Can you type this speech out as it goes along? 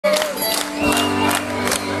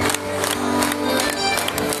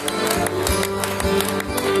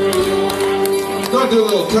to do a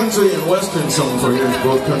little country and western song for you,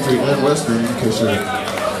 both country and western, in case you're a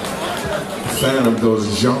fan of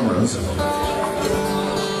those genres.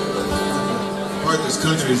 Part of this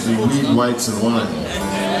country is the weed, whites, and wine.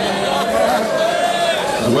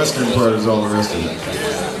 The western part is all the rest of it.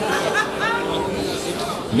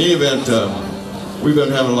 In any event, we've been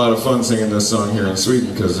having a lot of fun singing this song here in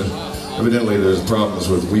Sweden because evidently there's problems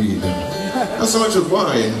with weed. Not so much with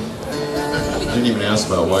wine. I didn't even ask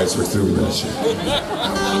about whites, we're through with that shit.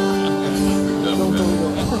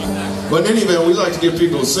 But in any event, we like to get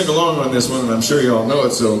people to sing along on this one, and I'm sure you all know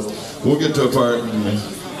it, so we'll get to a part and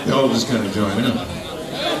y'all just kind of join in.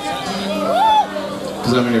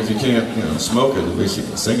 Because I mean, if you can't, smoke it, at least you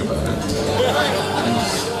can sing about it.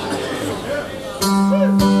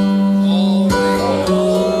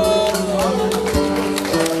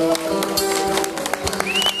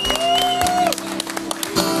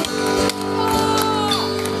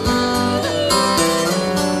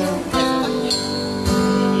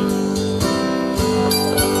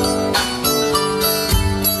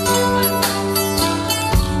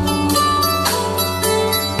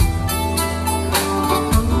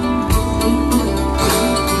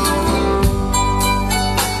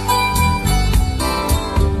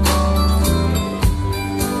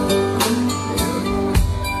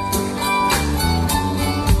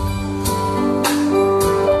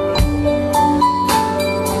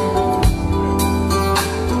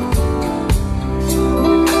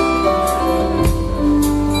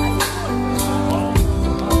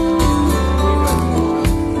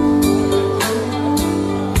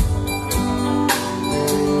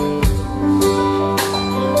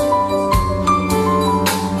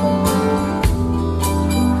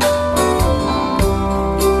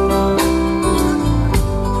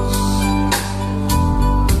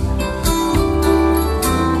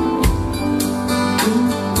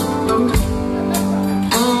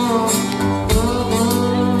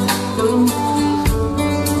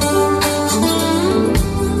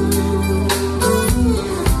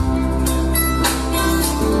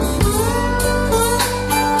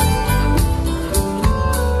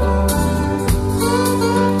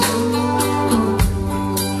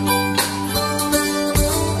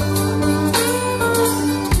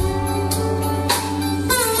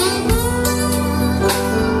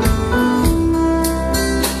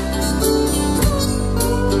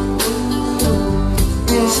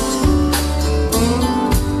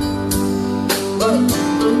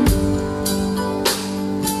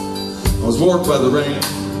 Warped by the rain,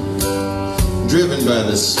 driven by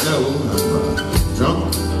the snow. I'm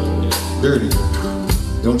drunk, dirty,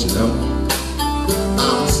 don't you know?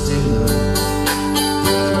 I'm still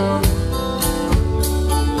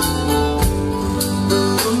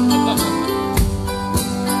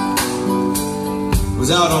was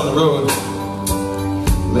out on the road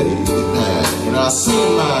late at night, and I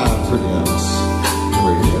seen my pretty house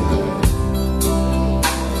where you live.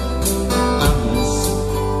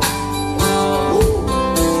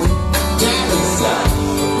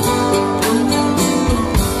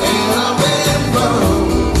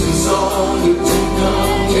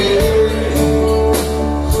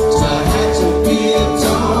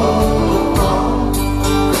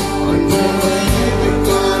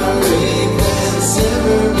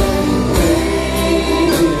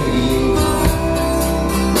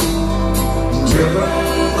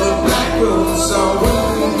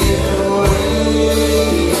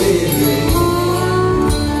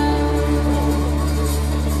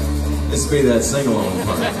 Be that sing-along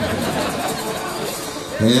part.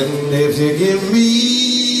 And if you give me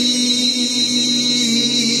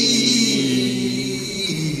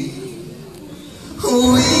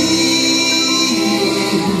weed,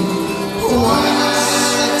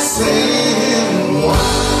 whites, and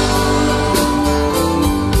wine,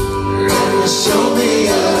 and show me a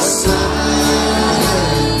sign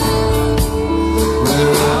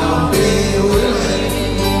where I'll be willing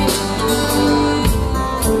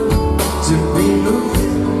to be moving.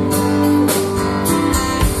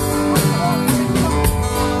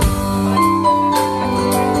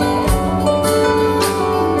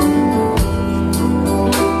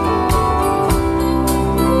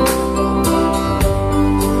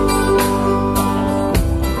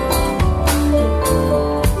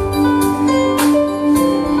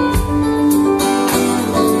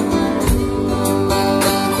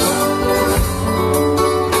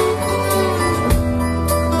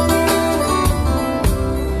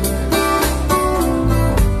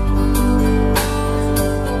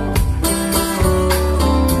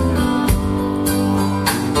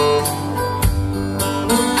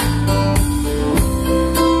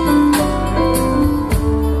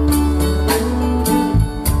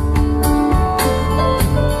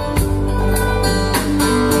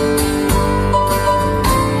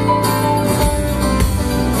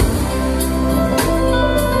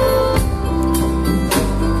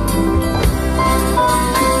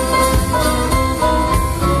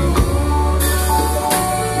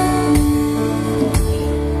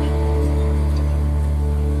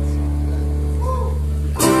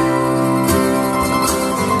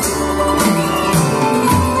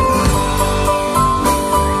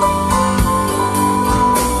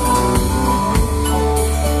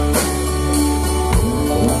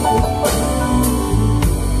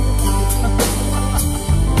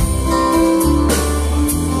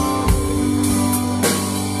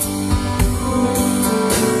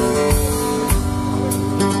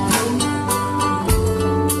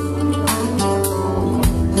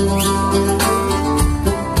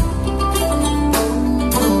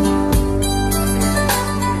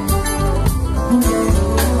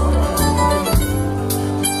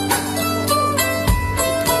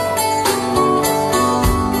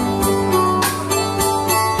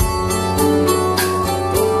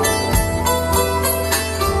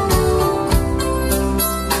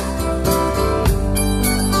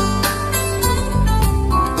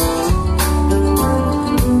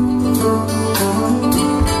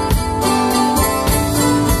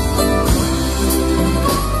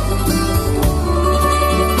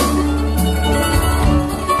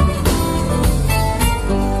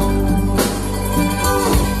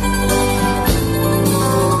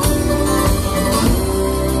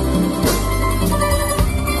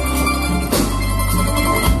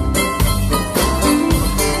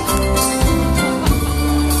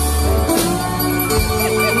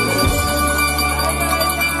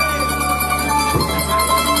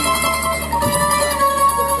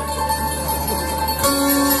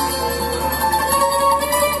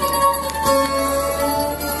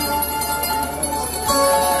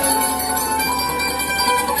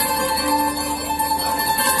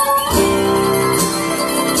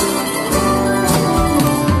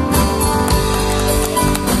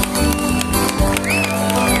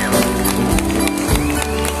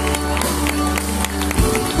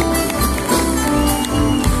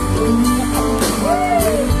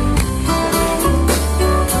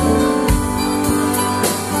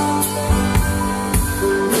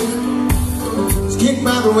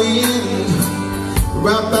 by the wind,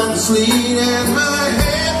 right by the sleet, and my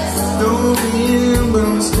head's no wind, but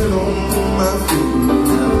I'm still on my feet.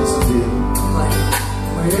 Now still,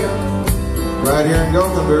 right here in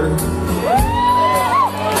Gothenburg,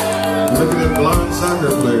 looking at blonde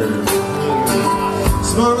soccer players.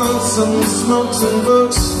 Smuggled some smokes and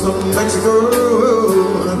books from Mexico,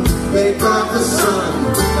 baked by the sun.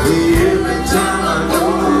 Every time I go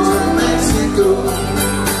to Mexico,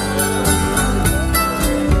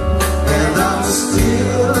 and I'm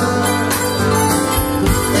still,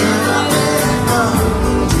 and I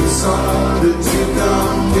am too soft to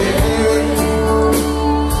compare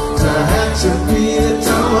to have to be the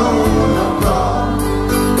tone of God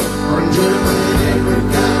or German every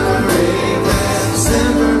kind of rain that's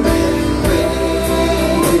ever been made.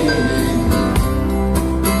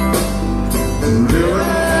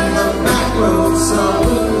 Doing the back road so I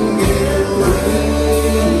wouldn't get away.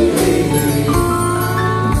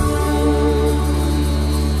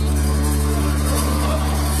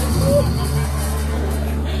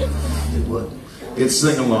 It's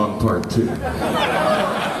sing-along part 2.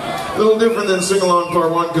 A little different than sing-along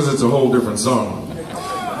part 1 because it's a whole different song.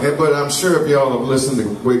 But I'm sure if y'all have listened to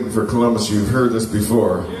Waiting for Columbus, you've heard this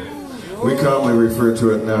before. We commonly refer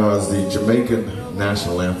to it now as the Jamaican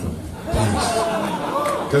national anthem.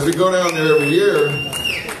 Because we go down there every year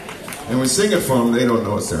and we sing it for them. They don't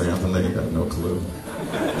know it's their anthem. They ain't got no clue.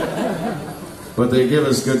 But they give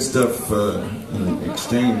us good stuff in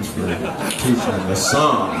exchange for teaching them the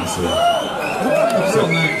song. So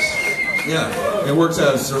nice. Yeah, it works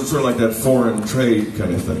out sort of like that foreign trade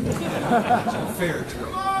kind of thing. Fair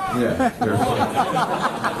trade. Yeah, fair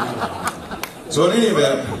trade. So in any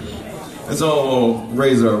event, let's all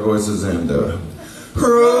raise our voices and roll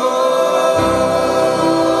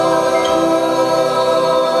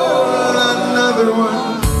another one.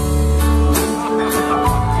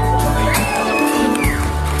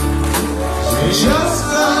 Just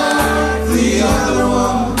like the other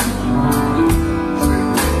one.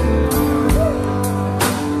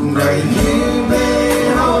 Now you've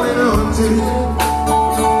been holding on to,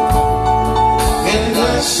 and I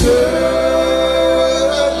should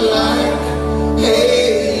like a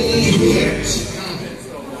hit.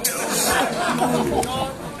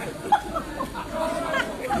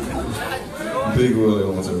 Big Willie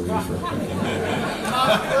wants a reefer.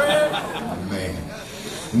 Man.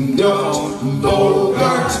 Don't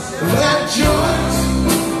bogart that joint,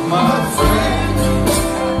 my friend.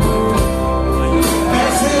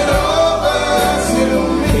 Pass it over to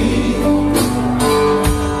me.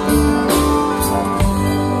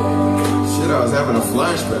 Shit, I was having a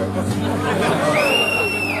flashback.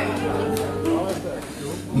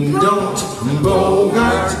 Don't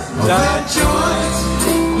bogart that joint,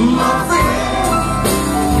 my friend.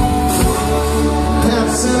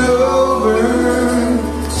 Pass it over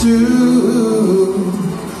to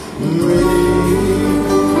me.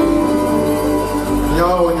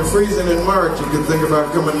 Y'all, when you're freezing in March, you can think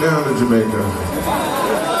about coming down to Jamaica.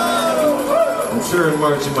 I'm sure in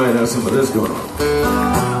March you might have some of this going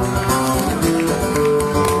on.